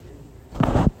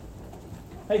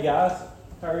Hey guys,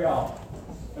 how are y'all?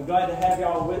 I'm glad to have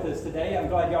y'all with us today. I'm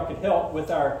glad y'all could help with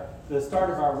the start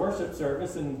of our worship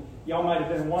service, and y'all might have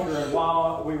been wondering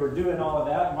why we were doing all of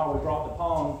that and why we brought the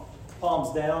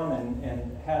palms down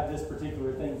and had this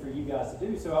particular thing for you guys to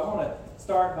do. So I want to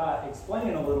start by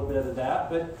explaining a little bit of that,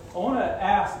 but I want to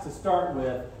ask to start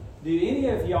with, do any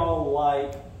of y'all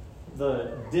like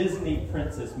the Disney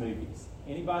princess movies?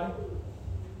 Anybody?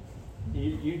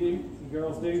 You do? You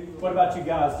girls do? What about you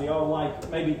guys? Do y'all like,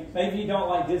 maybe you don't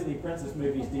like Disney princess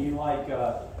movies. Do you like,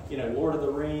 Lord of the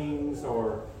Rings,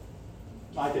 or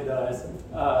Micah does,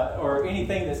 or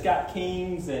anything that's got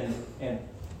kings and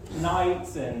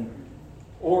knights and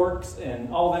orcs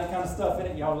and all that kind of stuff in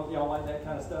it? Y'all like that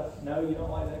kind of stuff? No, you don't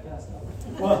like that kind of stuff?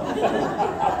 Well,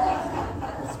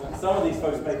 some of these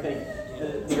folks may think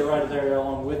that they're right there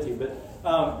along with you, but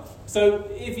so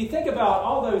if you think about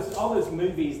all those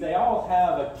movies, they all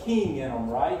have a king in them,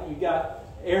 right? You got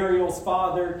Ariel's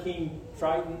father, King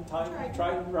Triton,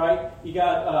 right? You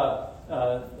got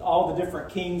all the different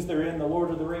kings that are in the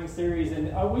Lord of the Rings series,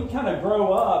 and we kind of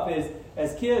grow up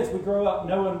as kids. We grow up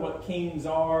knowing what kings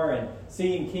are and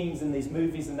seeing kings in these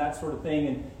movies and that sort of thing.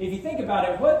 And if you think about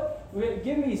it,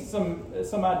 give me some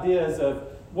ideas of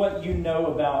what you know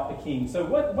about a king. So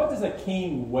what does a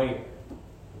king wear?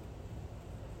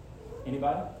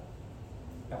 Anybody?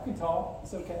 Y'all can talk.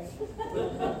 It's okay.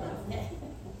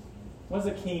 What does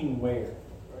a king wear?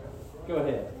 Go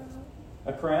ahead.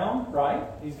 A crown, right?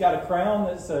 He's got a crown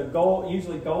that's gold,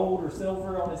 usually gold or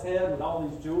silver on his head with all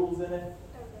these jewels in it.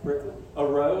 A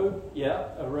robe, yeah,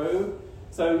 a robe.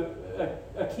 So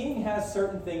a king has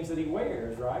certain things that he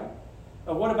wears, right?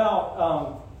 What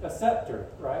about a scepter,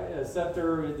 right? A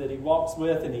scepter that he walks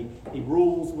with and he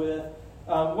rules with.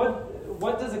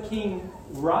 What does a king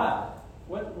ride?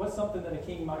 What's something that a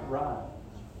king might ride?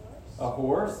 A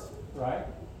horse, right?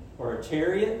 Or a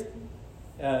chariot.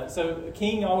 So a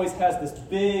king always has this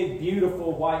big,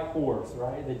 beautiful white horse,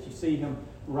 right? That you see him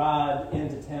ride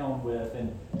into town with,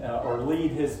 and or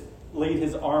lead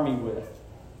his army with.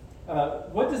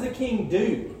 What does a king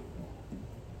do?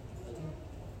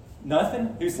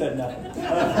 Nothing? Who said nothing?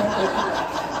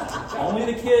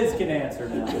 Only the kids can answer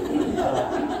now.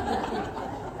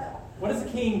 What does a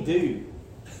king do?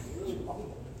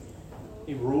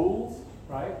 He rules,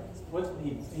 right?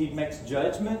 He makes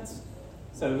judgments.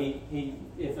 So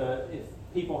if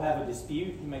people have a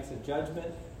dispute, he makes a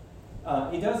judgment.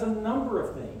 He does a number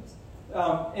of things.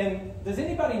 And does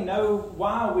anybody know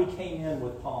why we came in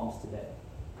with palms today?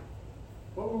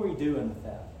 What were we doing with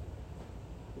that?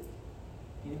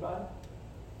 Anybody?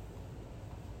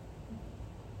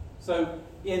 So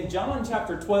in John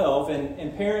chapter 12,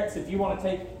 and parents, if you want to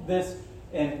take this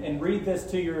and read this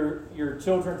to your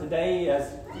children today as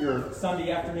your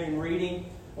Sunday afternoon reading,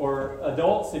 or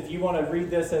adults, if you want to read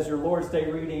this as your Lord's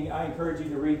Day reading, I encourage you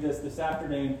to read this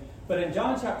afternoon. But in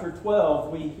John chapter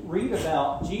 12, we read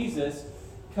about Jesus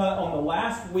on the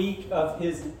last week of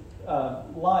his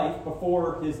life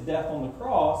before his death on the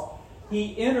cross.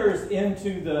 He enters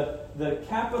into the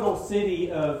capital city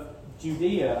of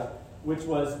Judea, which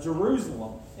was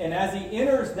Jerusalem. And as he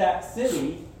enters that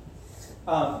city,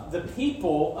 the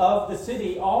people of the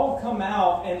city all come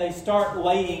out and they start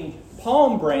laying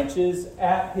palm branches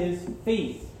at his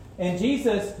feet. And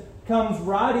Jesus comes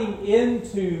riding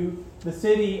into the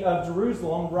city of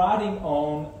Jerusalem, riding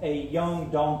on a young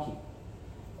donkey.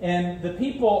 And the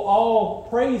people all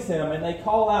praise him and they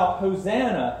call out,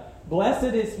 "Hosanna!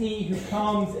 Blessed is he who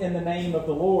comes in the name of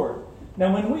the Lord."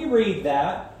 Now when we read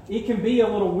that, it can be a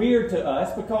little weird to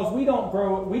us because we didn't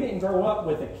grow up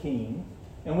with a king.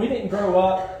 And we didn't grow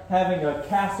up having a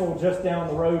castle just down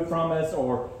the road from us,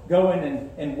 or going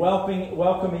and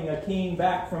welcoming a king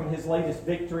back from his latest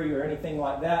victory or anything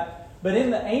like that. But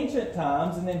in the ancient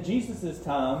times, and in Jesus'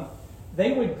 time,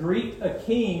 they would greet a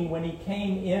king when he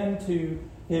came into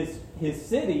his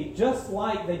city just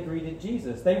like they greeted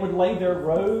Jesus. They would lay their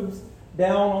robes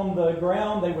down on the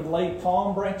ground. They would lay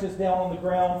palm branches down on the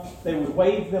ground. They would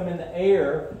wave them in the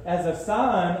air as a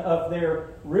sign of their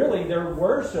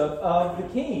worship of the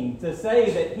king, to say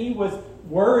that he was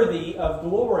worthy of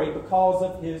glory because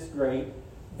of his great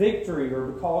victory or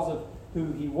because of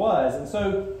who he was. And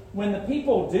so when the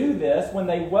people do this, when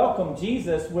they welcome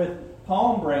Jesus with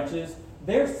palm branches,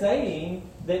 they're saying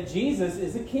that Jesus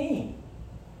is a king.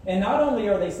 And not only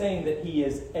are they saying that he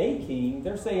is a king,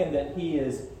 they're saying that he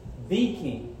is the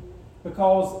king.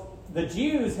 Because the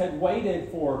Jews had waited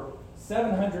for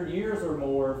 700 years or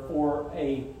more for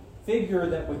a figure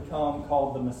that would come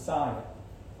called the Messiah.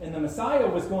 And the Messiah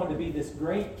was going to be this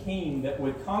great king that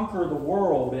would conquer the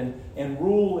world and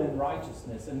rule in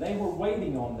righteousness. And they were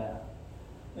waiting on that.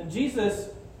 And Jesus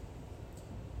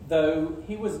though,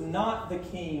 he was not the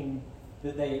king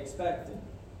that they expected.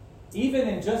 Even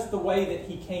in just the way that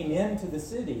he came into the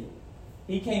city.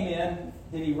 He came in,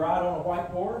 did he ride on a white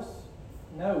horse?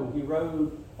 No, he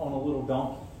rode on a little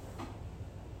donkey.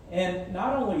 And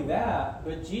not only that,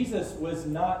 but Jesus was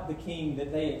not the king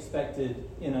that they expected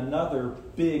in another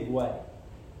big way.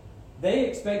 They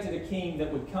expected a king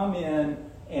that would come in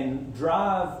and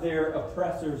drive their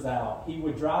oppressors out. He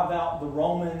would drive out the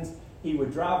Romans. He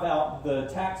would drive out the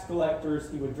tax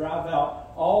collectors. He would drive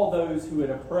out all those who had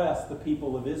oppressed the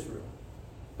people of Israel.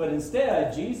 But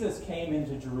instead, Jesus came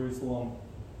into Jerusalem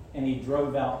and he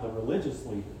drove out the religious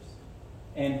leaders.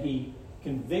 And he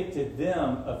convicted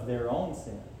them of their own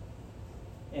sin.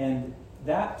 And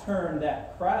that turned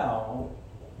that crowd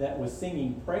that was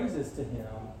singing praises to him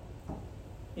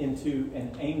into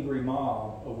an angry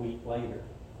mob a week later.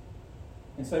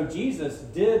 And so Jesus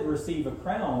did receive a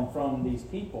crown from these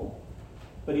people,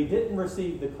 but he didn't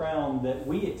receive the crown that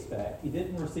we expect. He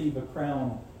didn't receive a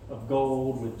crown of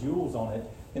gold with jewels on it.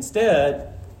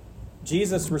 Instead,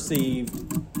 Jesus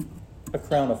received a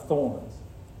crown of thorns.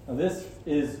 Now, this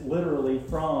is literally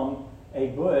from a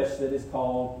bush that is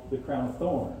called the crown of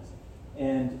thorns.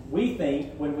 And we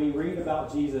think when we read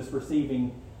about Jesus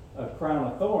receiving a crown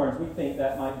of thorns, we think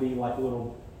that might be like a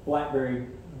little blackberry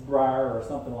briar or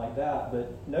something like that.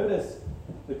 But notice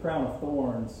the crown of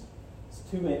thorns is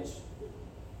 2-inch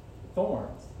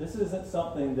thorns. This isn't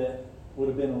something that would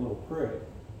have been a little pretty.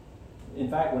 In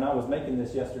fact, when I was making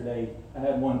this yesterday, I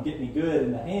had one get me good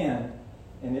in the hand,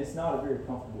 and it's not a very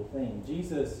comfortable thing.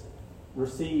 Jesus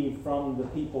received from the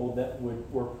people that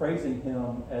were praising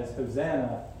him as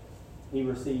Hosanna, he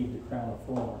received a crown of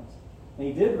thorns. And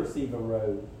he did receive a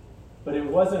robe, but it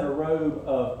wasn't a robe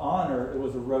of honor, it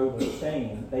was a robe of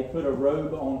shame. They put a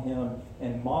robe on him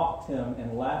and mocked him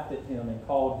and laughed at him and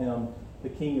called him the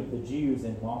King of the Jews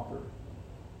in mockery.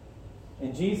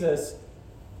 And Jesus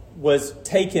was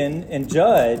taken and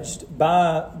judged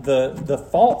by the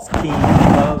false king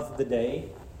of the day,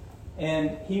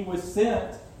 and he was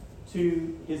sent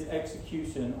to his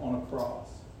execution on a cross.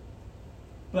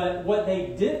 But what they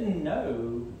didn't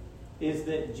know is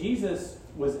that Jesus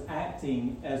was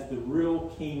acting as the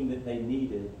real king that they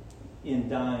needed in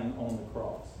dying on the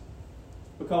cross.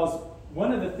 Because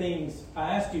one of the things,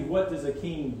 I asked you, what does a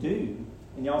king do?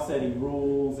 And y'all said he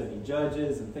rules and he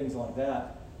judges and things like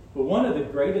that. But one of the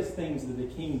greatest things that a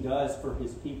king does for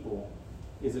his people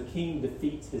is a king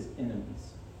defeats his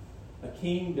enemies. A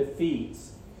king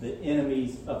defeats the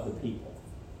enemies of the people.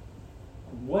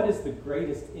 What is the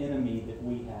greatest enemy that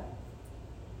we have?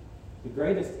 The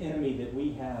greatest enemy that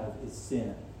we have is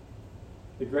sin.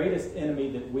 The greatest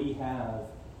enemy that we have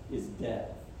is death.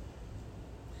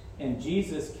 And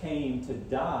Jesus came to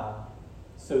die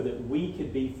so that we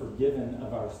could be forgiven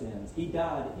of our sins. He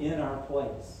died in our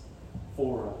place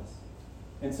for us.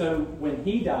 And so when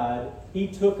he died, he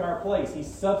took our place. He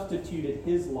substituted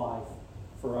his life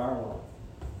for our life.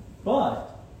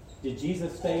 But did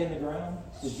Jesus stay in the ground?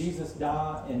 Did Jesus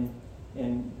die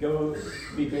and go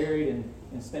be buried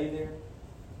and stay there?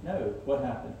 No. What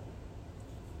happened?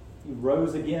 He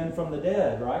rose again from the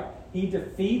dead, right? He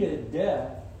defeated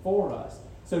death for us.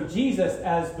 So Jesus,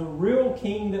 as the real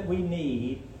king that we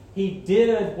need, he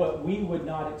did what we would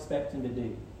not expect him to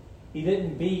do. He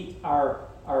didn't beat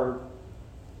our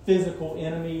physical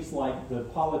enemies like the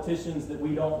politicians that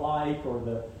we don't like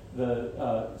or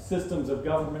the systems of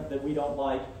government that we don't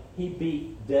like. He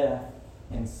beat death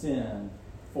and sin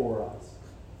for us.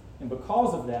 And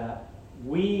because of that,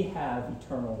 we have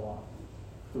eternal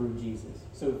life through Jesus.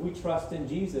 So if we trust in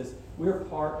Jesus, we're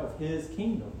part of his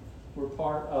kingdom. We're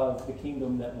part of the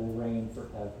kingdom that will reign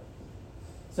forever.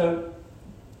 So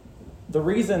the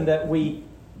reason that we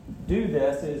do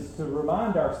this is to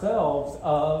remind ourselves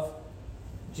of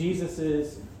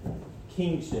Jesus'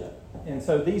 kingship. And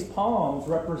so these palms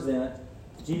represent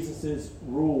Jesus'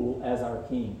 rule as our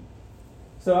king.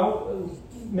 So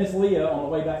Miss Leah, on the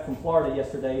way back from Florida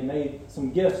yesterday, made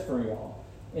some gifts for y'all.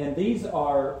 And these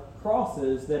are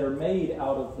crosses that are made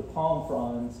out of the palm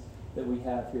fronds that we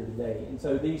have here today. And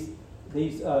so these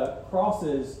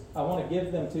crosses, I want to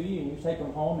give them to you, and you take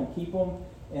them home and keep them.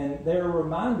 And they're a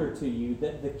reminder to you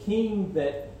that the king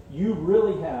that you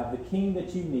really have, the king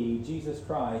that you need, Jesus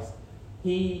Christ,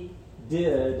 he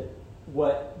did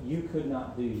what you could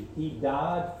not do. He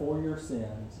died for your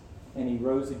sins, and he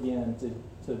rose again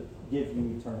to give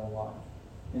you eternal life.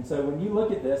 And so when you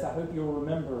look at this, I hope you'll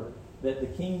remember that the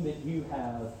king that you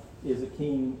have is a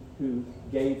king who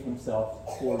gave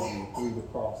himself for you through the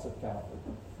cross of Calvary.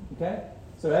 Okay?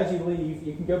 So as you leave,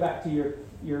 you can go back to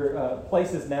your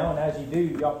places now, and as you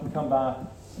do, y'all can come by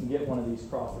and get one of these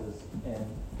crosses and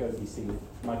go be seated.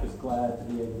 Mike is glad to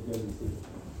be able to go be seated.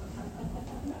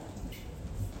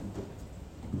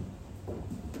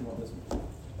 You want this one?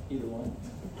 Either one.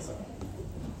 Sorry.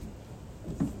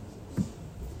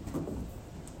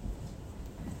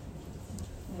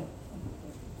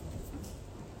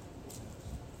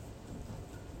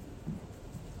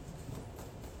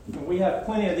 We have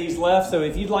plenty of these left, so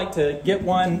if you'd like to get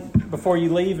one before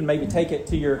you leave and maybe take it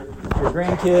to your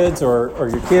grandkids or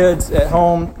your kids at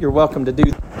home, you're welcome to do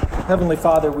that. Heavenly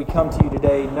Father, we come to you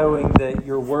today knowing that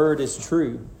your word is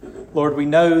true. Lord, we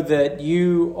know that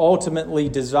you ultimately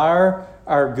desire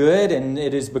our good, and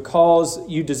it is because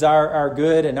you desire our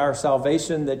good and our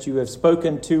salvation that you have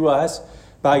spoken to us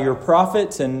by your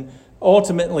prophets and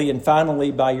ultimately and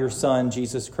finally by your Son,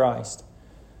 Jesus Christ.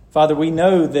 Father, we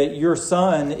know that your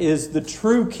Son is the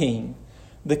true King,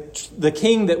 the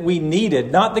King that we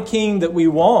needed, not the King that we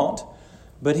want,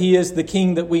 but he is the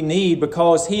King that we need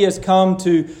because he has come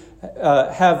to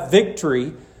have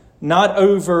victory, not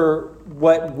over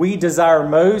what we desire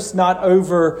most, not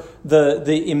over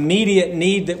the immediate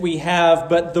need that we have,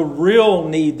 but the real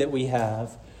need that we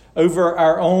have, over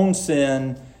our own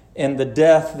sin and the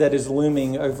death that is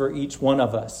looming over each one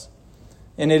of us.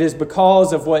 And it is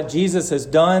because of what Jesus has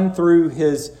done through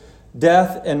his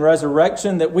death and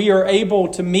resurrection that we are able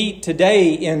to meet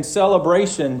today in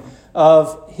celebration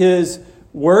of his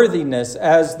worthiness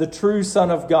as the true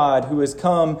Son of God who has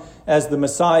come as the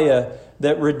Messiah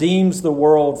that redeems the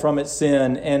world from its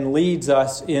sin and leads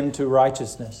us into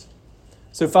righteousness.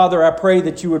 So, Father, I pray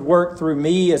that you would work through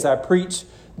me as I preach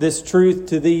this truth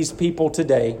to these people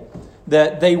today,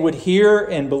 that they would hear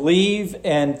and believe,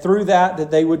 and through that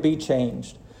they would be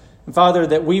changed. And Father,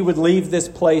 that we would leave this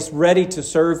place ready to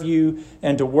serve you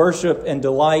and to worship and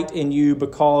delight in you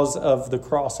because of the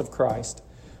cross of Christ.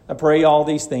 I pray all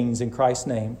these things in Christ's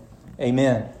name.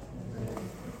 Amen.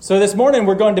 So this morning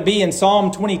we're going to be in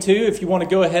Psalm 22. If you want to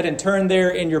go ahead and turn there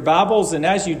in your Bibles. And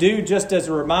as you do, just as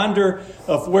a reminder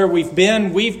of where we've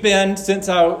been since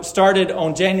I started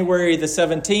on January the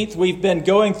 17th, we've been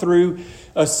going through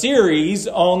a series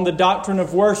on the doctrine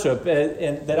of worship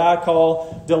and that I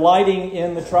call Delighting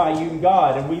in the Triune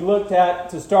God. And we looked at,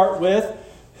 to start with,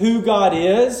 who God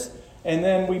is, and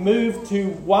then we moved to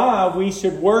why we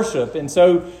should worship. And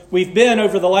so we've been,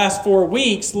 over the last 4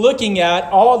 weeks, looking at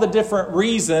all the different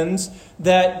reasons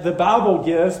that the Bible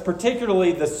gives,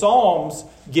 particularly the Psalms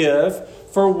give,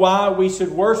 for why we should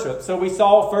worship. So we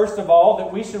saw, first of all,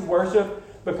 that we should worship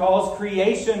because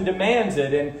creation demands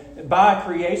it. And by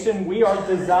creation, we are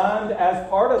designed as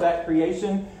part of that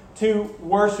creation to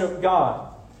worship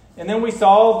God. And then we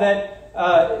saw that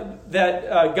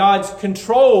God's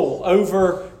control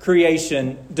over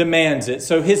creation demands it.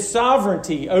 So his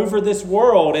sovereignty over this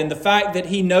world and the fact that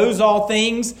he knows all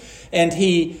things and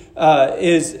he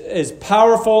is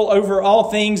powerful over all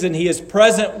things and he is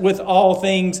present with all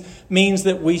things means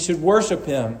that we should worship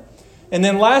him. And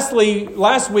then last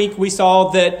week we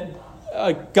saw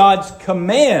that God's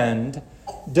command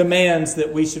demands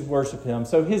that we should worship him.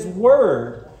 So his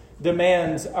word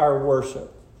demands our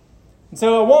worship. And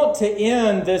so I want to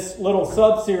end this little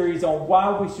sub-series on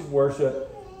why we should worship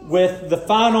with the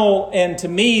final, and to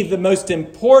me, the most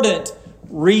important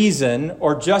reason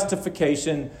or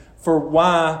justification for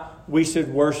why we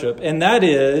should worship. And that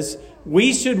is,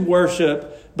 we should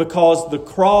worship because the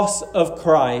cross of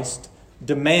Christ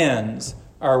demands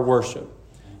our worship.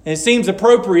 And it seems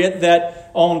appropriate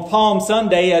that on Palm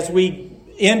Sunday, as we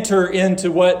enter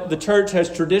into what the church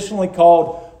has traditionally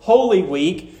called Holy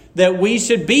Week, that we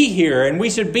should be here and we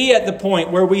should be at the point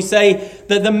where we say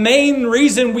that the main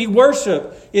reason we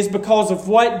worship is because of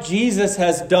what Jesus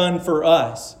has done for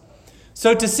us.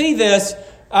 So to see this,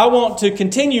 I want to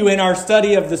continue in our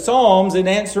study of the Psalms and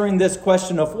answering this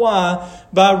question of why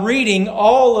by reading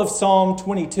all of Psalm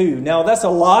 22. Now that's a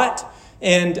lot,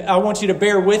 and I want you to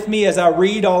bear with me as I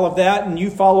read all of that and you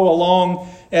follow along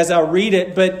as I read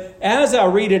it. But as I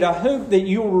read it, I hope that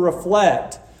you will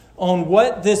reflect on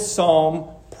what this psalm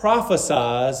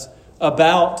prophesies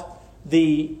about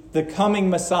the coming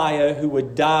Messiah who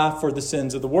would die for the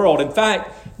sins of the world. In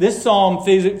fact, this psalm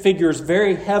figures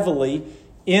very heavily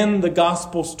in the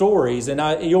gospel stories.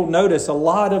 And you'll notice a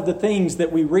lot of the things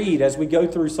that we read as we go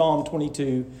through Psalm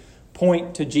 22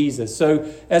 point to Jesus.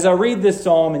 So as I read this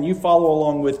psalm and you follow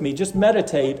along with me, just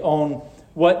meditate on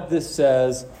what this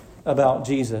says about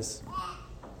Jesus.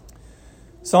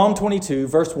 Psalm 22,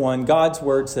 verse 1, God's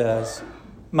word says,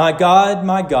 my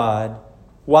God,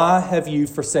 why have you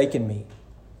forsaken me?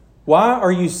 Why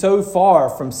are you so far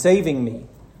from saving me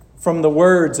from the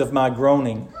words of my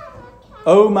groaning?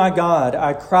 Oh my God,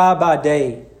 I cry by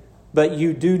day. but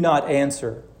you do not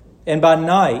answer, and by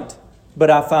night, but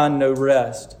I find no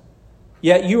rest.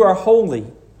 Yet you are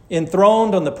holy,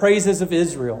 enthroned on the praises of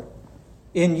Israel.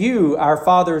 In you our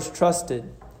fathers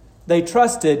trusted. They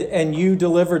trusted, and you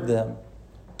delivered them.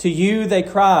 To you they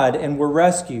cried and were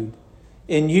rescued.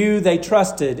 In you they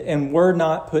trusted and were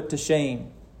not put to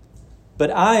shame.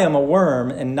 But I am a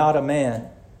worm and not a man,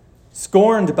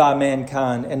 scorned by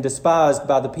mankind and despised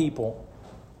by the people.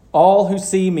 All who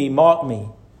see me mock me.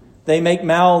 They make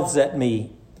mouths at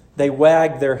me. They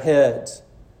wag their heads.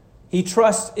 He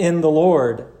trusts in the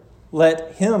Lord.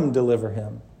 Let him deliver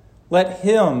him. Let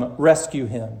him rescue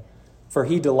him, for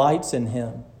he delights in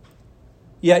him.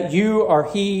 Yet you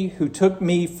are he who took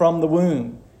me from the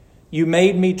womb. You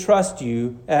made me trust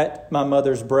you at my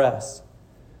mother's breast.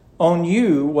 On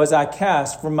you was I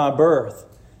cast from my birth,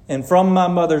 and from my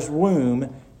mother's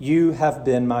womb you have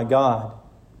been my God.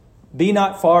 Be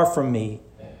not far from me,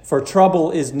 for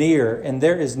trouble is near, and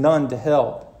there is none to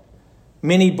help.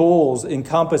 Many bulls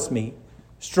encompass me.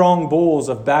 Strong bulls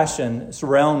of Bashan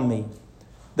surround me.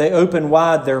 They open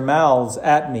wide their mouths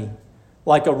at me,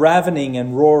 like a ravening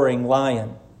and roaring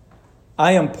lion.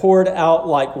 I am poured out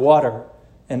like water,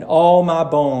 and all my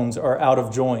bones are out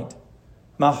of joint.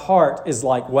 My heart is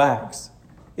like wax.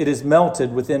 It is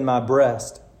melted within my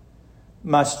breast.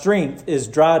 My strength is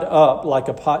dried up like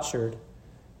a potsherd,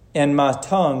 and my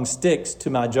tongue sticks to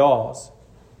my jaws.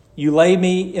 You lay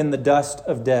me in the dust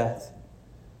of death.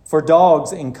 For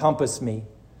dogs encompass me.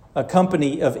 A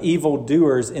company of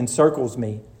evildoers encircles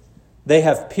me. They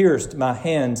have pierced my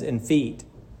hands and feet.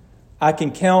 I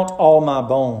can count all my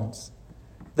bones.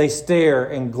 They stare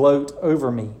and gloat over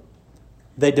me.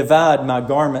 They divide my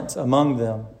garments among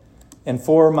them, and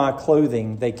for my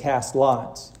clothing they cast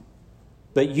lots.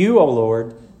 But you, O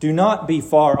Lord, do not be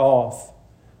far off.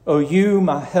 O you,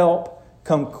 my help,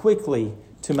 come quickly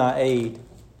to my aid.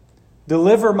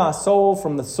 Deliver my soul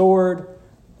from the sword,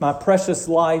 my precious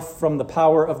life from the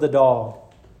power of the dog.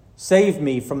 Save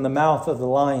me from the mouth of the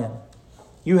lion.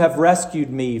 You have rescued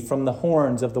me from the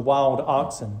horns of the wild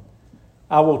oxen.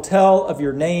 I will tell of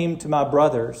your name to my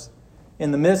brothers.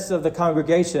 In the midst of the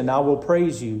congregation, I will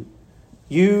praise you.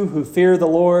 You who fear the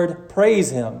Lord,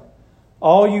 praise him.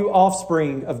 All you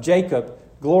offspring of Jacob,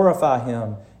 glorify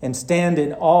him and stand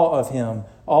in awe of him,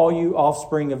 all you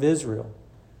offspring of Israel.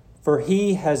 For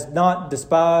he has not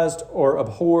despised or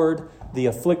abhorred the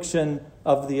affliction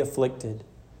of the afflicted,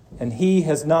 and he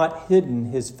has not hidden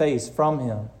his face from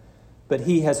him, but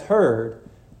he has heard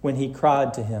when he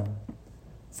cried to him.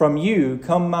 From you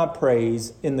come my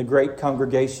praise in the great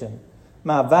congregation.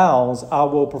 My vows I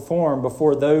will perform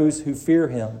before those who fear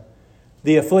him.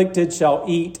 The afflicted shall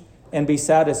eat and be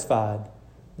satisfied.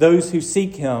 Those who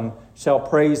seek him shall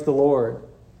praise the Lord.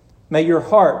 May your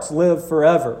hearts live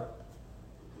forever.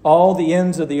 All the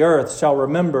ends of the earth shall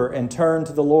remember and turn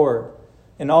to the Lord,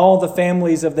 and all the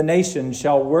families of the nations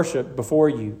shall worship before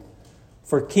you.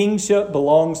 For kingship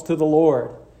belongs to the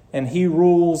Lord, and he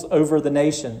rules over the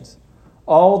nations.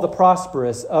 All the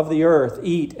prosperous of the earth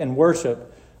eat and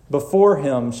worship. Before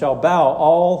him shall bow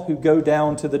all who go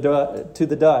down to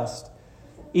the dust,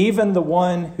 even the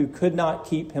one who could not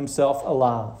keep himself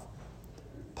alive.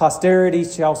 Posterity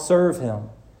shall serve him.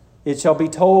 It shall be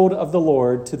told of the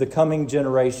Lord to the coming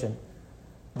generation.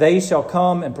 They shall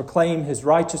come and proclaim his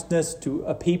righteousness to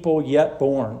a people yet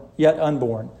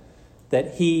unborn,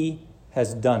 that he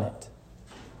has done it.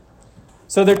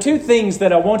 So there are two things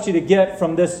that I want you to get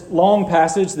from this long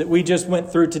passage that we just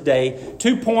went through today.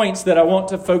 2 points that I want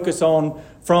to focus on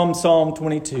from Psalm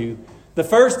 22. The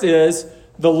first is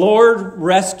the Lord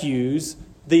rescues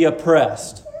the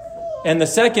oppressed. And the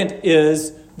second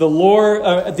is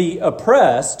the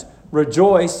oppressed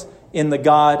rejoice in the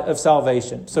God of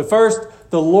salvation. So first,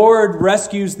 the Lord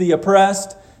rescues the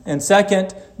oppressed. And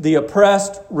second, the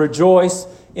oppressed rejoice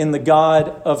in the God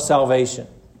of salvation.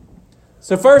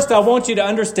 So first, I want you to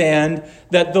understand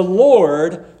that the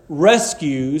Lord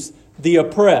rescues the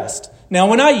oppressed. Now,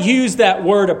 when I use that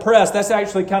word oppressed, that's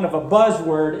actually kind of a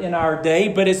buzzword in our day,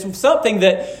 but it's something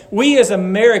that we as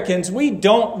Americans, we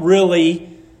don't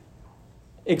really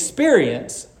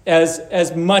experience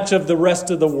as much of the rest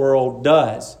of the world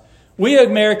does. We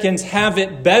Americans have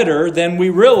it better than we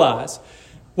realize.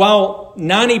 While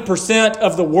 90%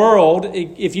 of the world,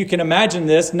 if you can imagine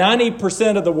this,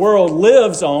 90% of the world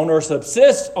lives on or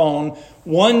subsists on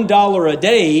 $1 a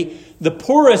day, the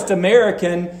poorest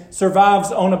American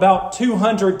survives on about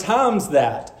 200 times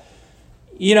that.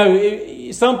 You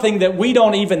know, something that we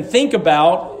don't even think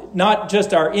about, not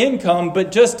just our income,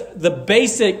 but just the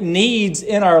basic needs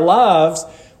in our lives.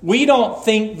 We don't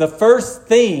think the first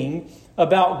thing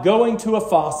about going to a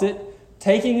faucet,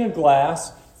 taking a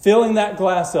glass, filling that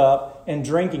glass up and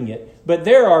drinking it. But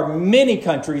there are many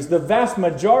countries, the vast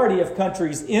majority of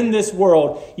countries in this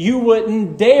world, you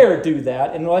wouldn't dare do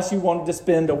that unless you wanted to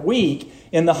spend a week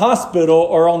in the hospital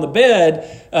or on the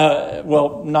bed.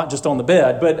 Well, not just on the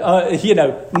bed, but,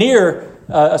 near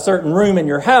a certain room in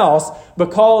your house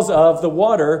because of the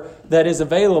water that is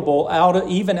available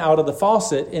even out of the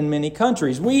faucet in many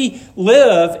countries. We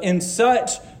live in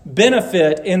such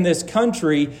benefit in this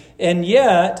country, and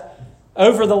yet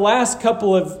over the last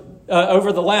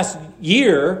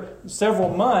year, several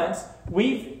months,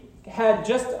 we've had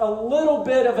just a little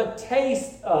bit of a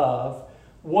taste of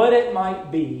what it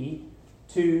might be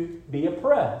to be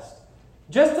oppressed.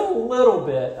 Just a little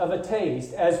bit of a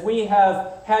taste, as we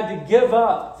have had to give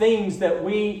up things that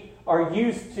we are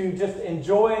used to just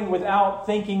enjoying without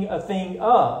thinking a thing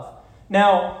of.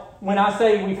 Now, when I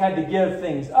say we've had to give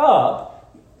things up,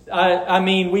 I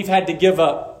mean we've had to give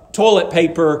up toilet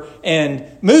paper and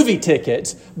movie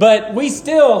tickets, but we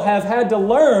still have had to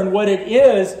learn what it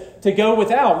is to go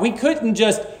without. We couldn't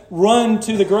just run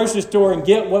to the grocery store and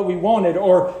get what we wanted,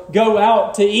 or go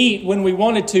out to eat when we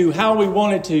wanted to, how we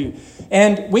wanted to.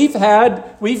 And we've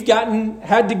had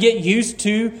to get used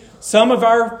to some of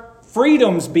our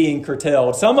freedoms being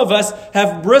curtailed. Some of us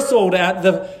have bristled at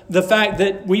the fact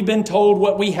that we've been told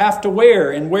what we have to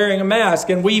wear and wearing a mask,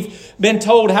 and we've been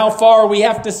told how far we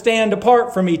have to stand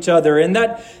apart from each other. And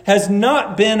that has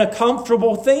not been a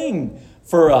comfortable thing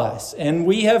for us. And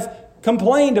we have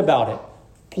complained about it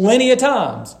plenty of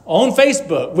times. On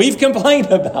Facebook, we've complained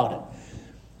about it.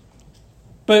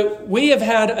 But we have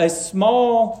had a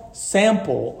small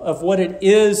sample of what it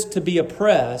is to be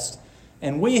oppressed,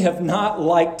 and we have not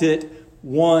liked it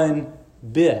one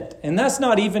bit. And that's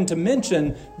not even to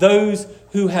mention those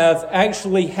who have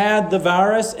actually had the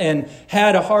virus and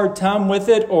had a hard time with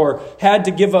it, or had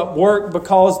to give up work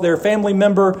because their family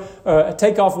member,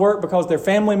 take off work because their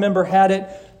family member had it,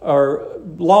 or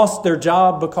lost their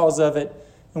job because of it.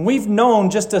 And we've known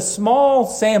just a small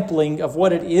sampling of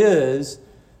what it is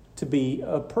to be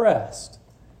oppressed.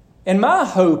 And my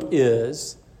hope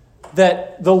is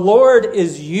that the Lord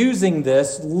is using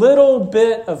this little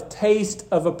bit of taste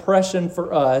of oppression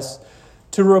for us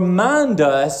to remind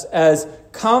us, as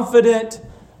confident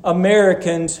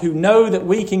Americans who know that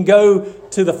we can go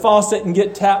to the faucet and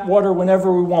get tap water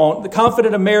whenever we want, the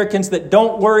confident Americans that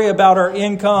don't worry about our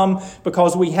income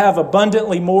because we have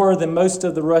abundantly more than most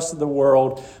of the rest of the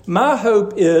world. My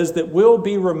hope is that we'll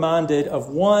be reminded of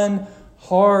one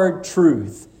hard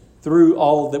truth through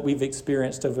all that we've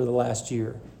experienced over the last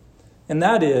year. And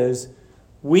that is,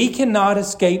 we cannot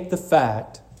escape the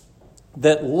fact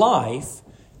that life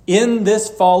in this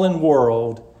fallen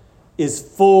world is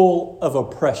full of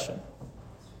oppression.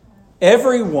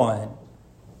 Everyone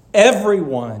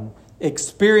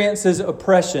experiences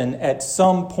oppression at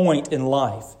some point in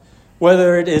life,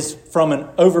 whether it is from an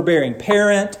overbearing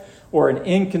parent, or an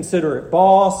inconsiderate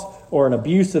boss, or an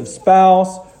abusive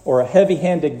spouse, or a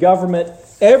heavy-handed government.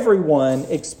 Everyone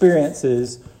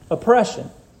experiences oppression.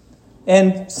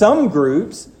 And some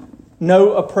groups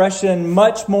know oppression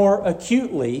much more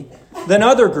acutely than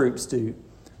other groups do.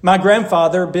 My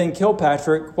grandfather, Ben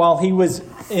Kilpatrick, while he was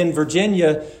in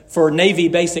Virginia for Navy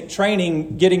basic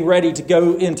training, getting ready to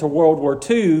go into World War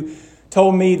II,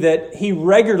 told me that he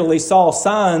regularly saw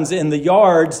signs in the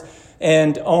yards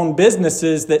and on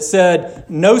businesses that said,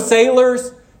 "No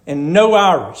sailors and no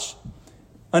Irish."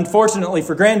 Unfortunately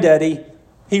for Granddaddy,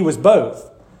 he was both.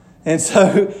 And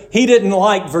so he didn't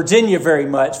like Virginia very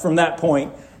much from that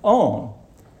point on.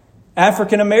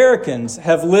 African Americans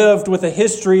have lived with a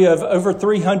history of over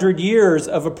 300 years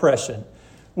of oppression,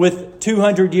 with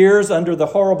 200 years under the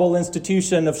horrible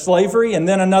institution of slavery, and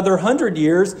then another 100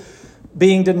 years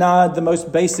being denied the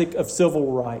most basic of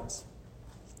civil rights.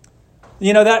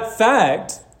 You know, that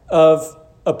fact of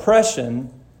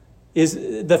oppression is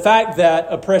the fact that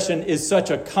oppression is such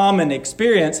a common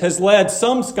experience has led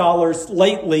some scholars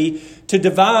lately to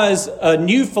devise a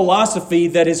new philosophy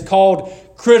that is called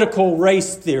critical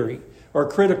race theory, or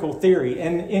critical theory.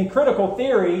 And in critical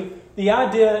theory, the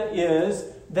idea is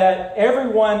that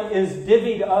everyone is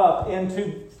divvied up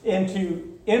into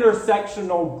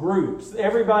intersectional groups.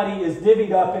 Everybody is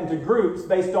divvied up into groups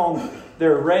based on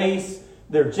their race,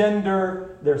 their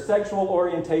gender, their sexual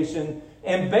orientation.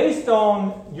 And based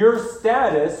on your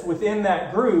status within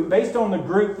that group, based on the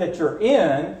group that you're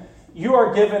in, you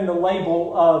are given the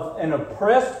label of an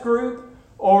oppressed group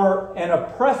or an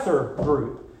oppressor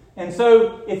group. And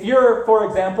so if you're, for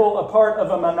example, a part of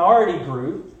a minority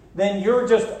group, then you're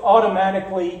just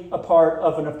automatically a part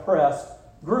of an oppressed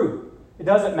group. It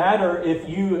doesn't matter if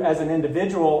you as an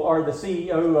individual are the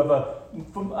CEO of a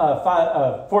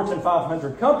Fortune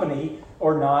 500 company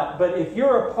or not, but if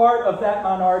you're a part of that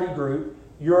minority group,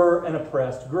 you're an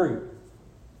oppressed group,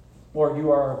 or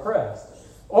you are oppressed.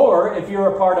 Or if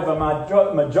you're a part of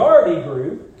a majority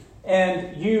group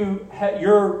and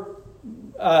your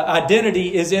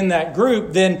identity is in that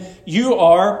group, then you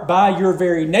are, by your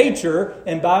very nature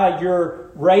and by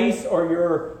your race or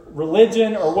your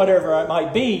religion or whatever it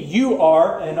might be, you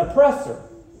are an oppressor.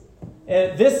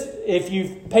 This, if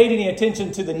you've paid any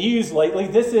attention to the news lately,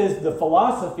 this is the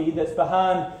philosophy that's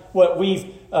behind what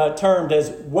we've termed as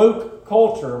woke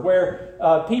culture, where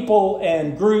people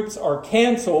and groups are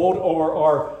canceled,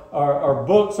 or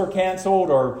books are canceled,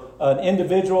 or an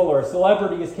individual or a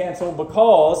celebrity is canceled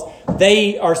because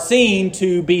they are seen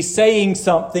to be saying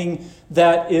something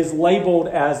that is labeled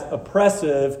as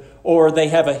oppressive, or they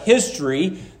have a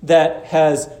history that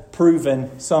has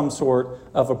proven some sort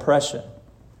of oppression.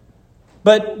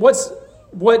 But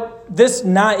what this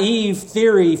naive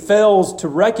theory fails to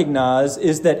recognize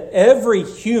is that every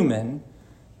human,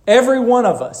 every one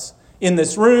of us in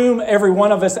this room, every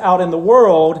one of us out in the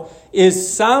world,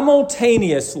 is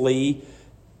simultaneously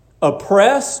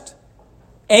oppressed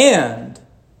and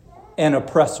an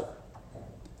oppressor.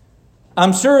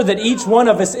 I'm sure that each one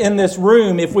of us in this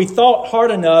room, if we thought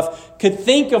hard enough, could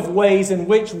think of ways in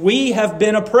which we have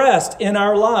been oppressed in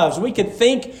our lives. We could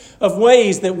think of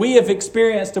ways that we have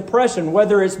experienced oppression,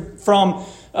 whether it's from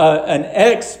an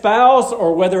ex-spouse,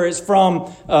 or whether it's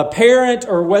from a parent,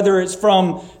 or whether it's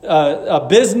from a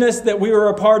business that we were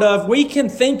a part of. We can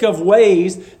think of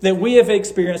ways that we have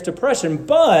experienced oppression.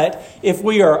 But if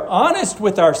we are honest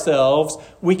with ourselves,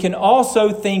 we can also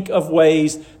think of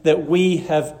ways that we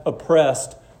have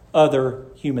oppressed other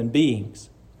human beings.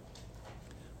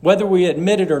 Whether we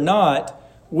admit it or not,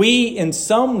 we in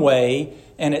some way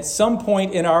and at some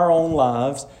point in our own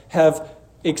lives have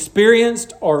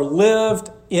experienced or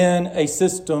lived in a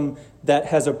system that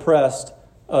has oppressed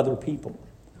other people.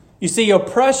 You see,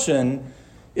 oppression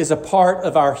is a part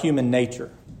of our human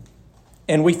nature.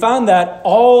 And we find that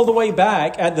all the way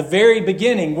back at the very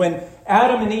beginning when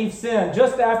Adam and Eve sinned.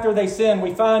 Just after they sinned,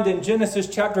 we find in Genesis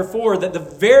chapter 4 that the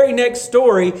very next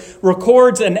story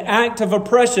records an act of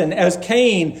oppression as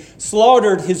Cain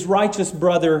slaughtered his righteous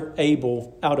brother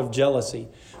Abel out of jealousy.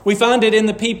 We find it in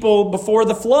the people before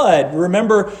the flood.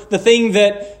 Remember the thing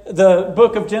that the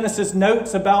book of Genesis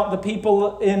notes about the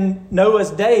people in Noah's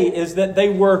day is that they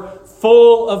were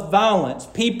full of violence.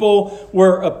 People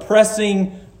were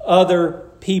oppressing other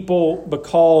people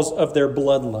because of their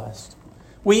bloodlust.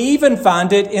 We even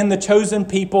find it in the chosen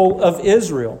people of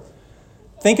Israel.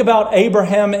 Think about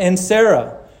Abraham and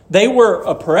Sarah. They were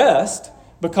oppressed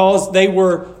because they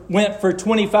went for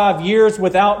 25 years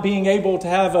without being able to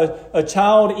have a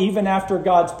child, even after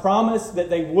God's promise that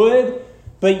they would.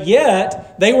 But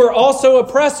yet, they were also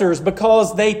oppressors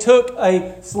because they took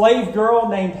a slave girl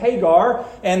named Hagar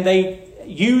and they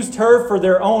used her for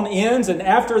their own ends. And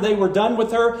after they were done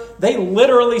with her, they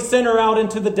literally sent her out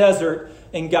into the desert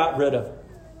and got rid of her.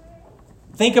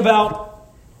 Think about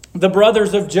the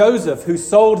brothers of Joseph who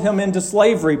sold him into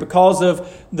slavery because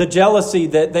of the jealousy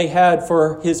that they had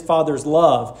for his father's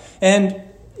love. And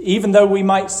even though we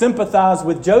might sympathize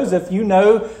with Joseph, you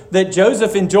know that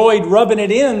Joseph enjoyed rubbing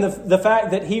it in, the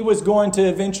fact that he was going to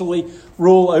eventually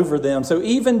rule over them. So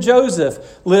even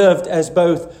Joseph lived as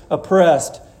both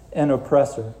oppressed and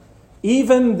oppressor.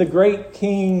 Even the great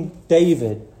King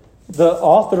David, the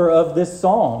author of this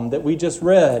psalm that we just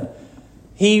read,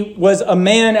 he was a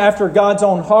man after God's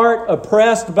own heart,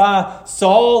 oppressed by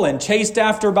Saul and chased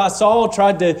after by Saul.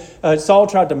 Saul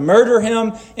tried to murder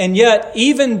him. And yet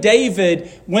even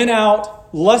David went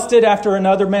out, lusted after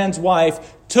another man's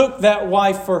wife, took that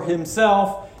wife for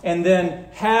himself, and then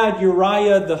had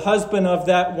Uriah, the husband of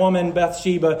that woman,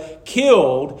 Bathsheba,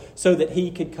 killed so that he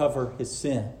could cover his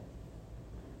sin.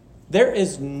 There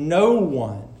is no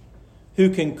one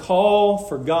who can call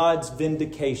for God's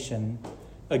vindication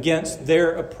against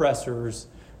their oppressors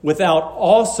without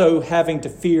also having to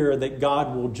fear that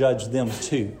God will judge them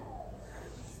too.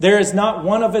 There is not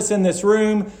one of us in this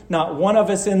room, not one of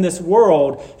us in this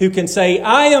world who can say,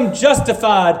 I am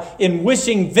justified in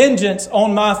wishing vengeance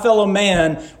on my fellow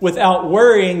man without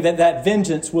worrying that that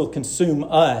vengeance will consume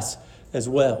us as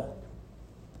well.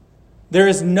 There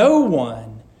is no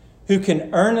one who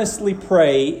can earnestly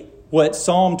pray what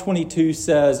Psalm 22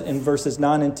 says in verses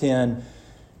 9 and 10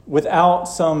 without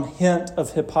some hint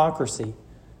of hypocrisy.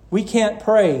 We can't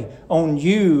pray, on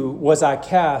you was I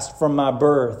cast from my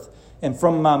birth, and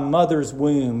from my mother's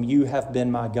womb you have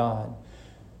been my God.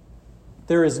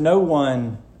 There is no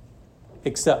one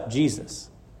except Jesus.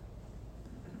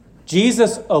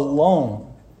 Jesus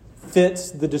alone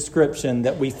fits the description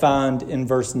that we find in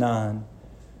verse 9.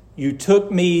 You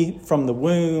took me from the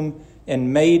womb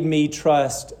and made me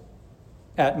trust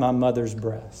at my mother's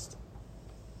breast.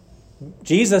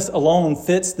 Jesus alone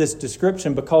fits this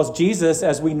description because Jesus,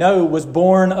 as we know, was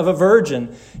born of a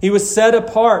virgin. He was set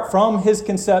apart from his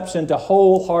conception to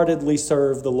wholeheartedly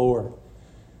serve the Lord.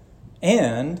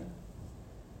 And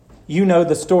you know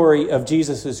the story of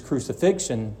Jesus'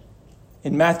 crucifixion.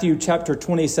 In Matthew chapter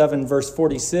 27, verse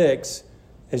 46,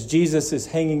 as Jesus is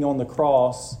hanging on the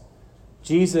cross,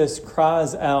 Jesus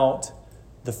cries out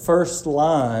the first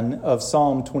line of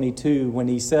Psalm 22 when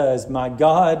he says, my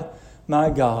God,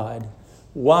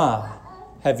 why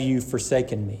have you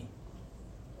forsaken me?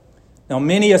 Now,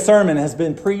 many a sermon has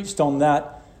been preached on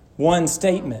that one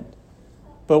statement.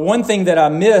 But one thing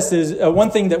that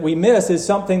we miss is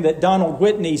something that Donald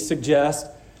Whitney suggests,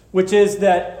 which is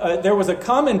that there was a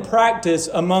common practice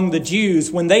among the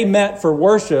Jews when they met for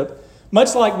worship,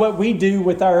 much like what we do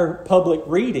with our public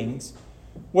readings,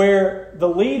 where the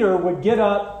leader would get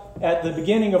up at the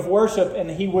beginning of worship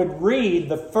and he would read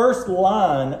the first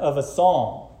line of a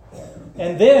psalm.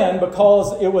 And then,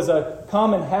 because it was a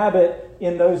common habit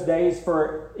in those days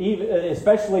for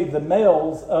especially the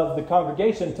males of the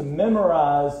congregation to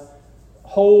memorize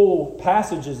whole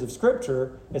passages of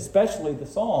Scripture, especially the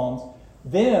Psalms,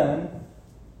 then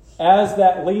as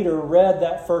that leader read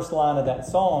that first line of that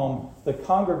psalm, the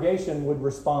congregation would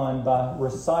respond by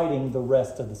reciting the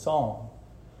rest of the psalm.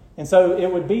 And so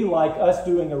it would be like us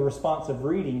doing a responsive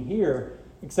reading here,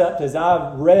 except as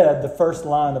I read the first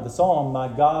line of the psalm, my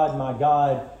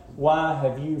God, why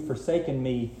have you forsaken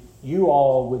me? You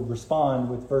all would respond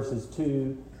with verses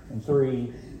 2 and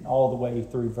 3 all the way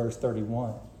through verse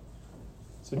 31.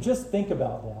 So just think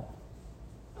about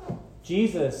that.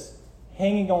 Jesus,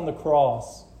 hanging on the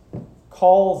cross,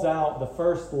 calls out the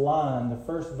first line, the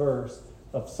first verse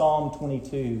of Psalm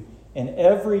 22, and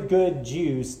every good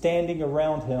Jew standing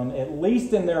around him, at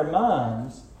least in their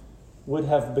minds, would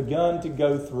have begun to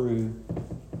go through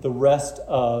the rest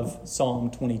of Psalm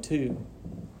 22.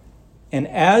 And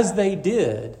as they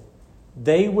did,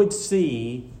 they would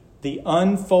see the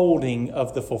unfolding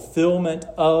of the fulfillment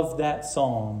of that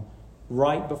psalm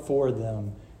right before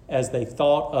them as they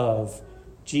thought of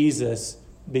Jesus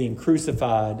being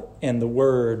crucified and the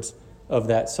words of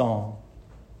that psalm.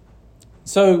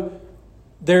 So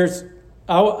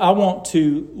I want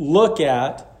to look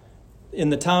at, in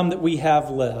the time that we have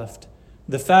left,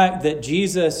 the fact that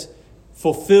Jesus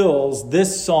fulfills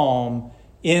this psalm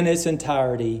in its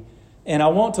entirety. And I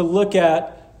want to look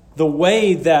at the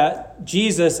way that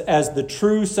Jesus, as the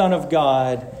true Son of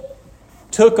God,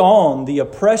 took on the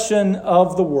oppression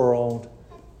of the world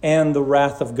and the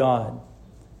wrath of God.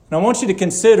 And I want you to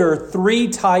consider 3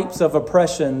 types of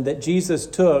oppression that Jesus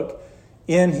took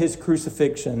in his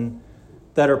crucifixion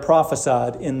that are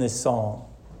prophesied in this psalm.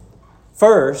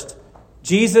 First,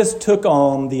 Jesus took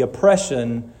on the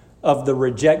oppression of the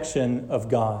rejection of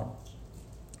God.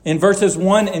 In verses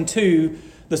 1 and 2,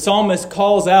 the psalmist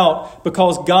calls out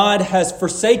because God has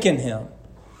forsaken him.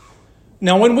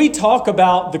 Now, when we talk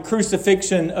about the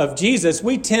crucifixion of Jesus,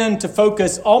 we tend to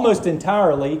focus almost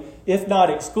entirely, if not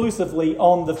exclusively,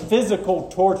 on the physical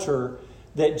torture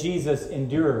that Jesus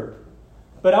endured.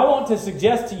 But I want to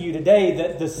suggest to you today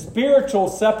that the spiritual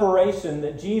separation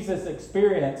that Jesus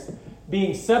experienced,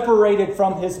 being separated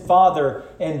from his Father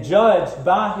and judged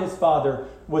by his Father,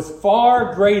 was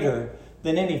far greater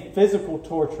than any physical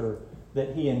torture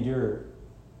that he endured.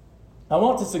 I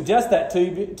want to suggest that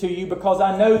to you because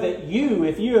I know that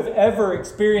if you have ever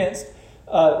experienced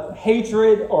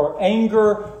hatred or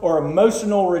anger or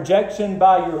emotional rejection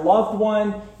by your loved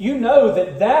one, you know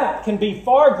that can be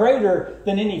far greater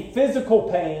than any physical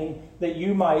pain that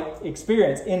you might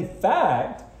experience. In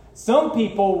fact, some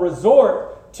people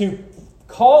resort to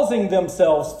causing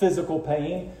themselves physical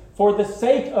pain for the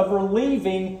sake of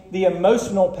relieving the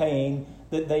emotional pain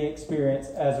that they experience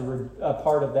as a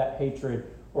part of that hatred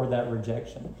or that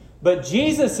rejection. But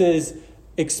Jesus'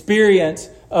 experience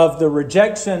of the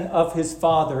rejection of his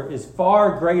Father is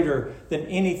far greater than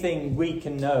anything we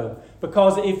can know.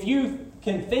 Because if you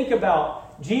can think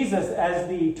about Jesus as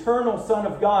the eternal Son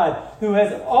of God, who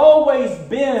has always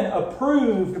been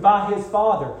approved by his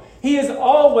Father, he has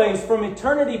always, from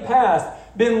eternity past,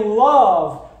 been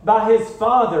loved by his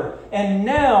Father. And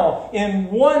now,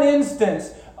 in one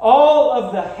instance, all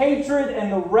of the hatred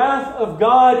and the wrath of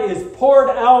God is poured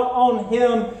out on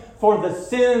him for the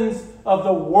sins of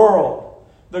the world.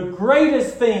 The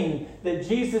greatest thing that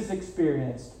Jesus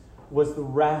experienced was the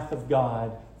wrath of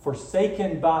God,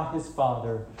 forsaken by his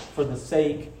Father for the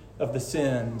sake of the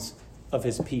sins of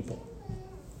his people.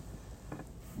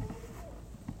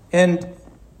 And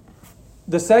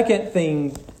the second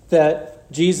thing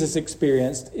that Jesus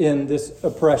experienced in this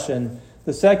oppression,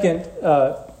 the second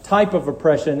type of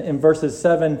oppression in verses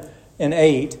 7 and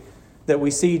 8 that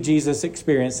we see Jesus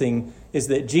experiencing is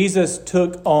that Jesus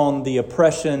took on the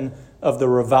oppression of the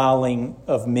reviling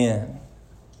of men.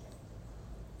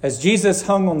 As Jesus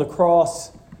hung on the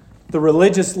cross, the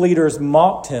religious leaders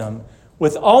mocked him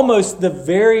with almost the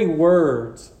very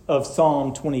words of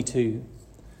Psalm 22.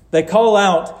 They call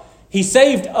out, "He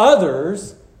saved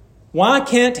others. Why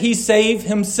can't he save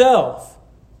himself?"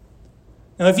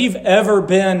 Now, if you've ever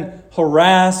been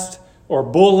harassed or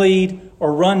bullied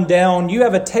or run down, you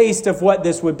have a taste of what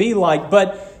this would be like.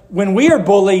 But when we are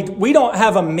bullied, we don't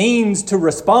have a means to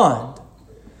respond.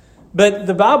 But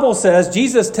the Bible says,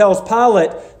 Jesus tells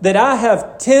Pilate that I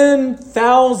have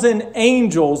 10,000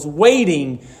 angels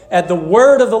waiting at the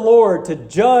word of the Lord to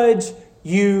judge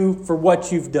you for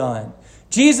what you've done.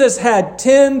 Jesus had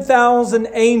 10,000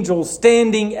 angels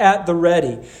standing at the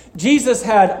ready. Jesus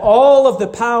had all of the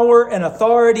power and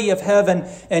authority of heaven,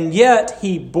 and yet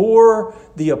he bore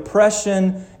the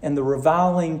oppression and the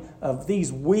reviling of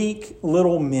these weak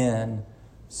little men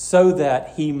so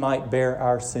that he might bear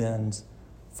our sins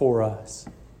for us.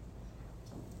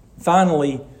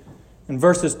 Finally, in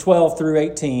verses 12 through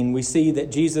 18, we see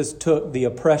that Jesus took the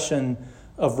oppression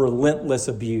of relentless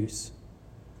abuse.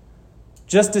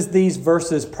 Just as these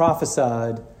verses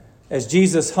prophesied, as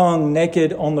Jesus hung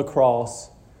naked on the cross,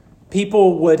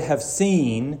 people would have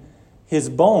seen his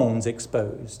bones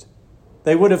exposed.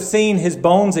 They would have seen his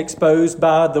bones exposed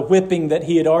by the whipping that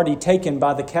he had already taken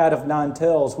by the cat of nine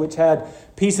tails, which had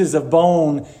pieces of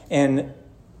bone and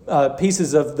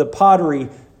pieces of the pottery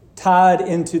tied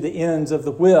into the ends of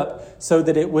the whip so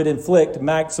that it would inflict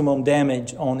maximum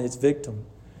damage on its victim.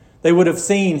 They would have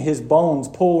seen his bones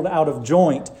pulled out of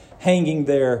joint, hanging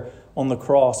there on the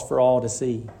cross for all to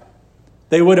see.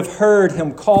 They would have heard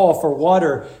him call for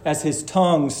water as his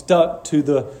tongue stuck to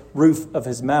the roof of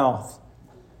his mouth.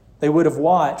 They would have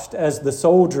watched as the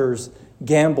soldiers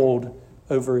gambled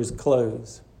over his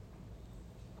clothes.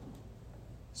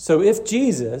 So if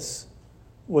Jesus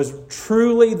was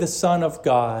truly the Son of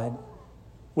God,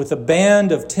 with a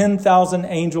band of 10,000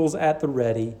 angels at the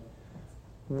ready,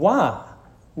 why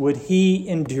would he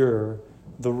endure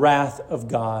the wrath of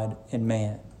God and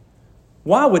man?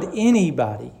 Why would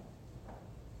anybody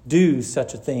do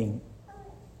such a thing?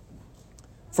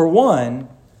 For one,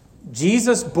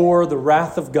 Jesus bore the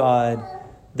wrath of God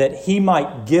that he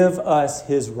might give us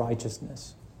his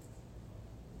righteousness.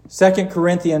 2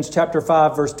 Corinthians chapter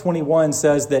 5, verse 21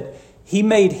 says that he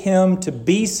made him to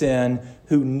be sin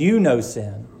who knew no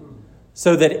sin,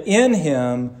 so that in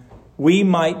him we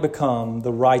might become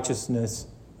the righteousness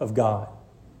of God.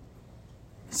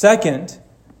 Second,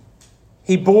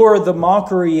 he bore the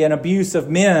mockery and abuse of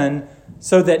men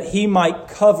so that he might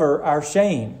cover our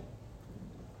shame.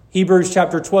 Hebrews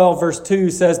chapter 12, verse 2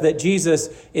 says that Jesus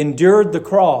endured the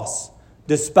cross,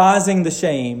 despising the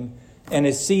shame, and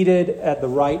is seated at the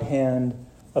right hand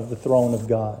of the throne of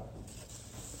God.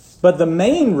 But the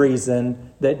main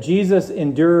reason that Jesus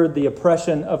endured the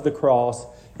oppression of the cross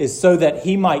is so that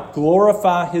he might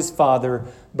glorify his Father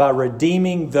by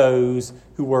redeeming those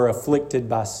who were afflicted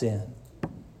by sin.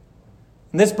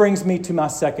 And this brings me to my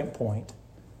second point.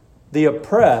 The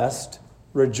oppressed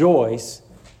rejoice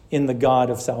in the God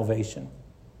of salvation.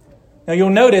 Now you'll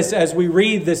notice as we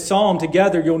read this psalm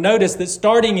together, you'll notice that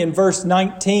starting in verse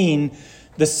 19,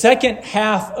 the second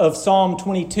half of Psalm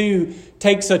 22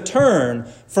 takes a turn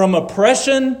from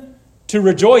oppression to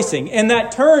rejoicing. And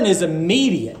that turn is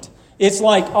immediate. It's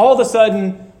like all of a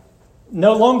sudden,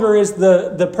 no longer is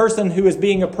the person who is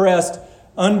being oppressed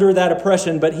under that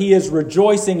oppression, but he is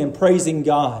rejoicing and praising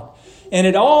God. And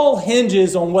it all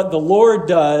hinges on what the Lord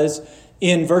does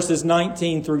in verses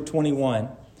 19 through 21.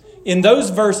 In those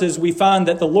verses, we find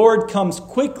that the Lord comes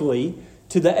quickly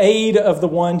to the aid of the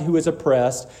one who is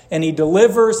oppressed, and he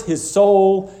delivers his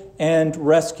soul and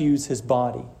rescues his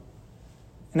body.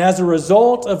 And as a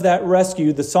result of that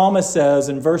rescue, the psalmist says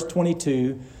in verse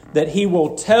 22 that he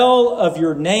will tell of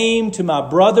your name to my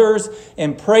brothers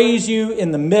and praise you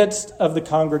in the midst of the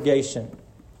congregation.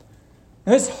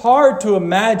 And it's hard to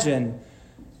imagine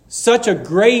such a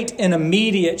great and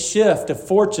immediate shift of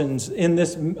fortunes in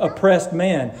this oppressed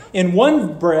man. In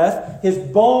one breath, his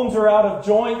bones are out of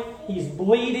joint. He's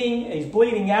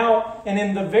bleeding out. And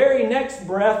in the very next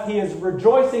breath, he is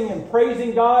rejoicing and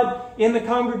praising God in the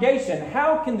congregation.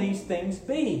 How can these things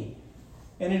be?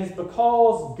 And it is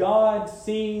because God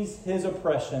sees his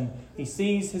oppression. He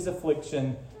sees his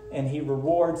affliction, and he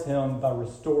rewards him by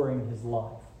restoring his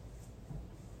life.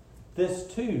 This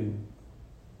too,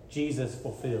 Jesus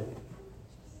fulfilled.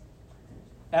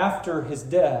 after his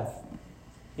death,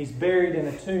 he's buried in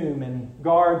a tomb, and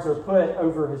guards are put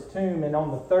over his tomb. And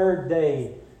on the third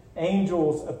day,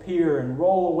 angels appear and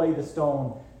roll away the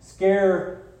stone,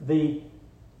 scare the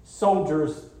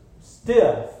soldiers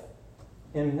stiff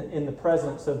in the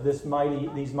presence of these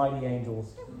mighty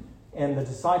angels. And the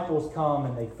disciples come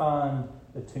and they find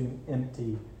the tomb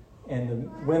empty. And the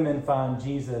women find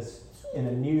Jesus in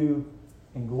a new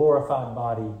and glorified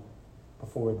body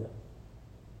before them.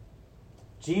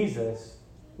 Jesus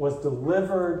was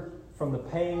delivered from the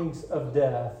pangs of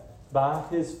death by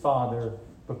his Father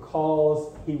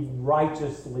because he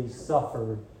righteously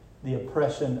suffered the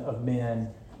oppression of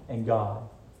men and God.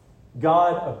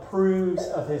 God approves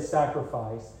of his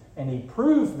sacrifice, and he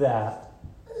proved that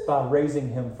by raising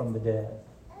him from the dead.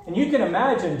 And you can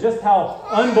imagine just how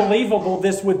unbelievable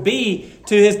this would be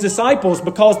to his disciples,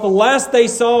 because the last they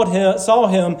saw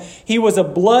him, he was a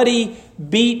bloody,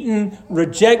 beaten,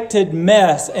 rejected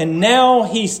mess. And now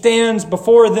he stands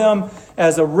before them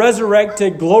as a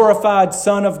resurrected, glorified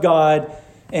Son of God.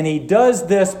 And he does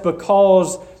this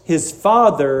because his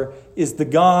Father is the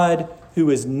God who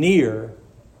is near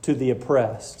to the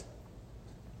oppressed.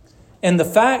 And the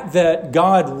fact that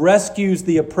God rescues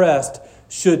the oppressed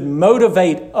should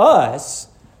motivate us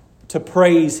to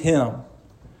praise him.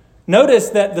 Notice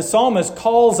that the psalmist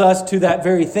calls us to that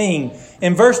very thing.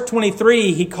 In verse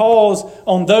 23, he calls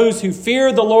on those who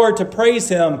fear the Lord to praise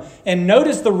him. And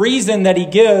notice the reason that he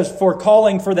gives for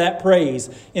calling for that praise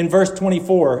in verse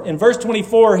 24. In verse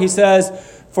 24, he says,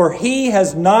 "For he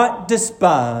has not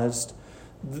despised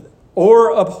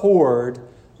or abhorred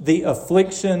the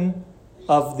affliction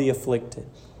of the afflicted."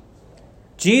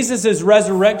 Jesus'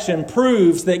 resurrection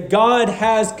proves that God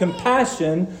has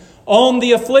compassion on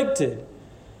the afflicted.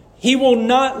 He will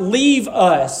not leave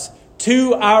us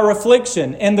to our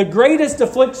affliction. And the greatest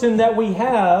affliction that we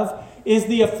have is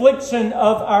the affliction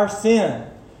of our sin.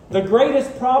 The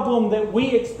greatest problem that we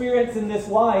experience in this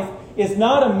life is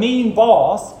not a mean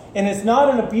boss, and it's not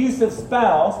an abusive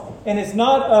spouse, and it's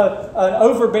not an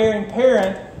overbearing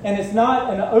parent, and it's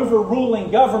not an overruling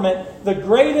government. The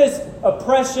greatest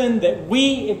oppression that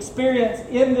we experience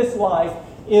in this life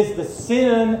is the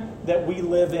sin that we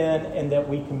live in and that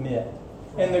we commit.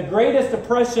 And the greatest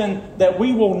oppression that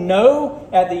we will know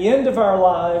at the end of our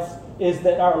lives is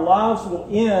that our lives will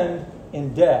end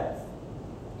in death.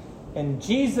 And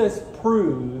Jesus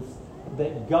proves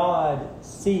that God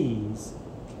sees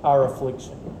our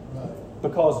affliction.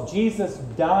 Because Jesus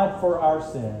died for our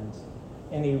sins,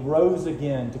 and he rose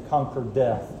again to conquer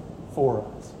death for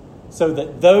us, so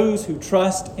that those who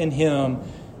trust in him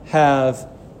have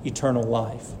eternal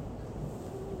life.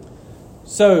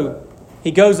 So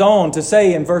he goes on to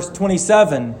say in verse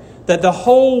 27 that the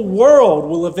whole world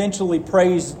will eventually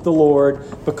praise the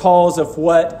Lord because of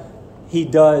what he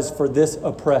does for this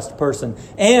oppressed person.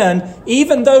 And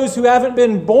even those who haven't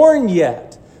been born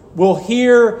yet will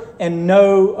hear and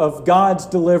know of God's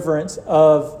deliverance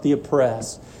of the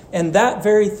oppressed. And that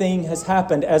very thing has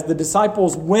happened as the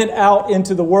disciples went out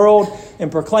into the world and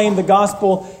proclaimed the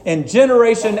gospel, and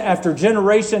generation after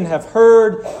generation have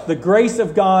heard the grace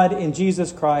of God in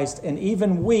Jesus Christ. And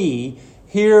even we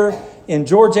here in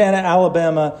Georgiana,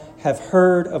 Alabama, have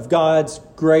heard of God's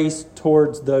grace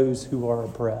towards those who are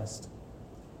oppressed.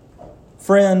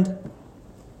 Friend,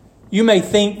 you may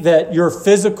think that your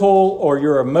physical or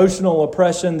your emotional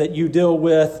oppression that you deal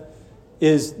with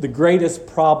is the greatest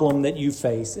problem that you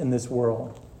face in this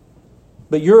world.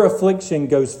 But your affliction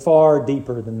goes far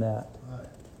deeper than that.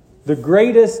 The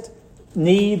greatest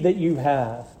need that you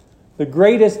have, the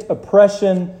greatest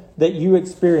oppression that you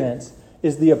experience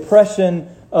is the oppression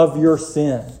of your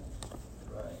sin.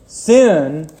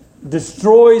 Sin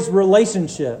destroys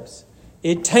relationships.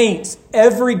 It taints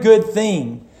every good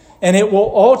thing, and it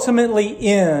will ultimately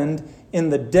end in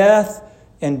the death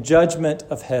and judgment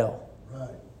of hell.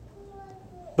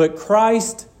 But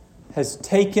Christ has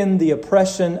taken the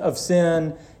oppression of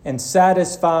sin and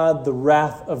satisfied the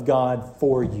wrath of God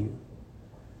for you.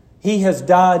 He has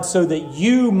died so that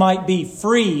you might be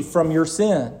free from your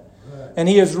sin. And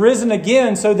he has risen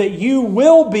again so that you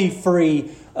will be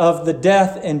free of the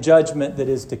death and judgment that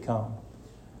is to come.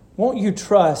 Won't you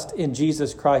trust in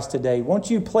Jesus Christ today? Won't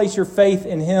you place your faith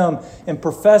in him and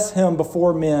profess him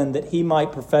before men that he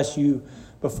might profess you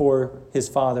before his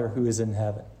Father who is in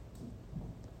heaven?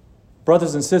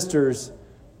 Brothers and sisters,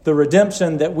 the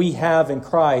redemption that we have in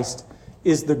Christ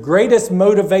is the greatest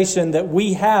motivation that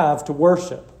we have to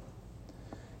worship.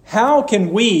 How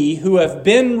can we, who have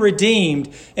been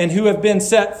redeemed and who have been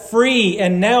set free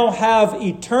and now have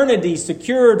eternity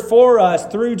secured for us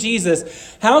through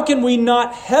Jesus, how can we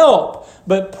not help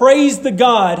but praise the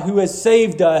God who has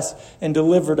saved us and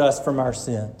delivered us from our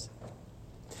sins.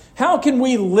 How can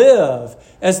we live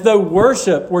as though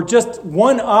worship were just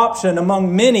one option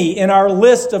among many in our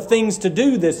list of things to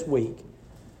do this week?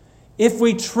 If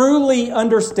we truly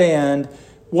understand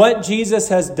what Jesus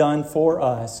has done for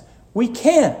us, we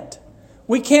can't.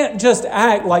 We can't just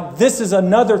act like this is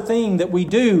another thing that we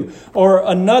do or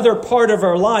another part of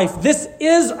our life. This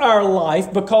is our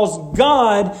life because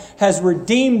God has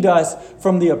redeemed us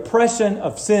from the oppression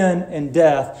of sin and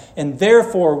death. And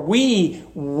therefore, we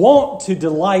want to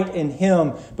delight in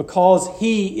Him because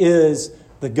He is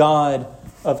the God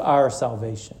of our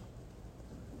salvation.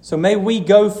 So may we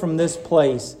go from this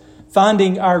place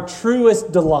finding our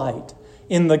truest delight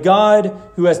in the God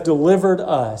who has delivered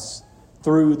us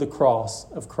through the cross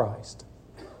of Christ.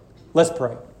 Let's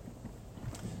pray.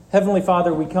 Heavenly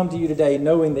Father, we come to you today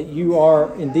knowing that you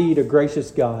are indeed a gracious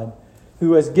God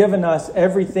who has given us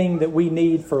everything that we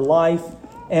need for life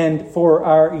and for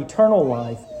our eternal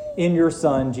life in your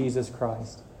Son, Jesus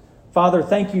Christ. Father,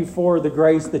 thank you for the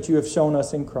grace that you have shown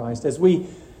us in Christ. As we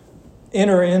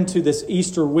enter into this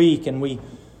Easter week and we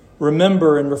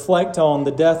remember and reflect on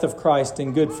the death of Christ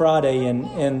in Good Friday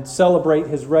and celebrate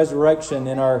His resurrection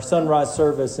in our sunrise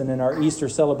service and in our Easter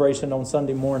celebration on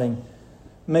Sunday morning,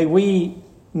 may we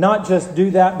not just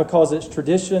do that because it's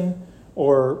tradition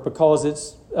or because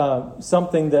it's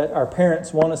something that our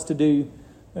parents want us to do.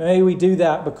 May we do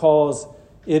that because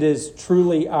it is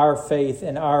truly our faith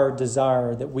and our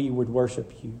desire that we would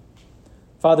worship you.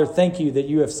 Father, thank you that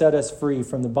you have set us free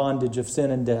from the bondage of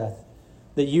sin and death,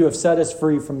 that you have set us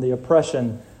free from the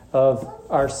oppression of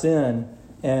our sin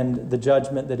and the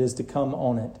judgment that is to come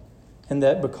on it. And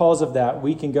that because of that,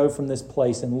 we can go from this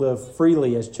place and live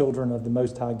freely as children of the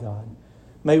Most High God.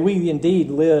 May we indeed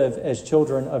live as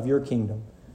children of your kingdom.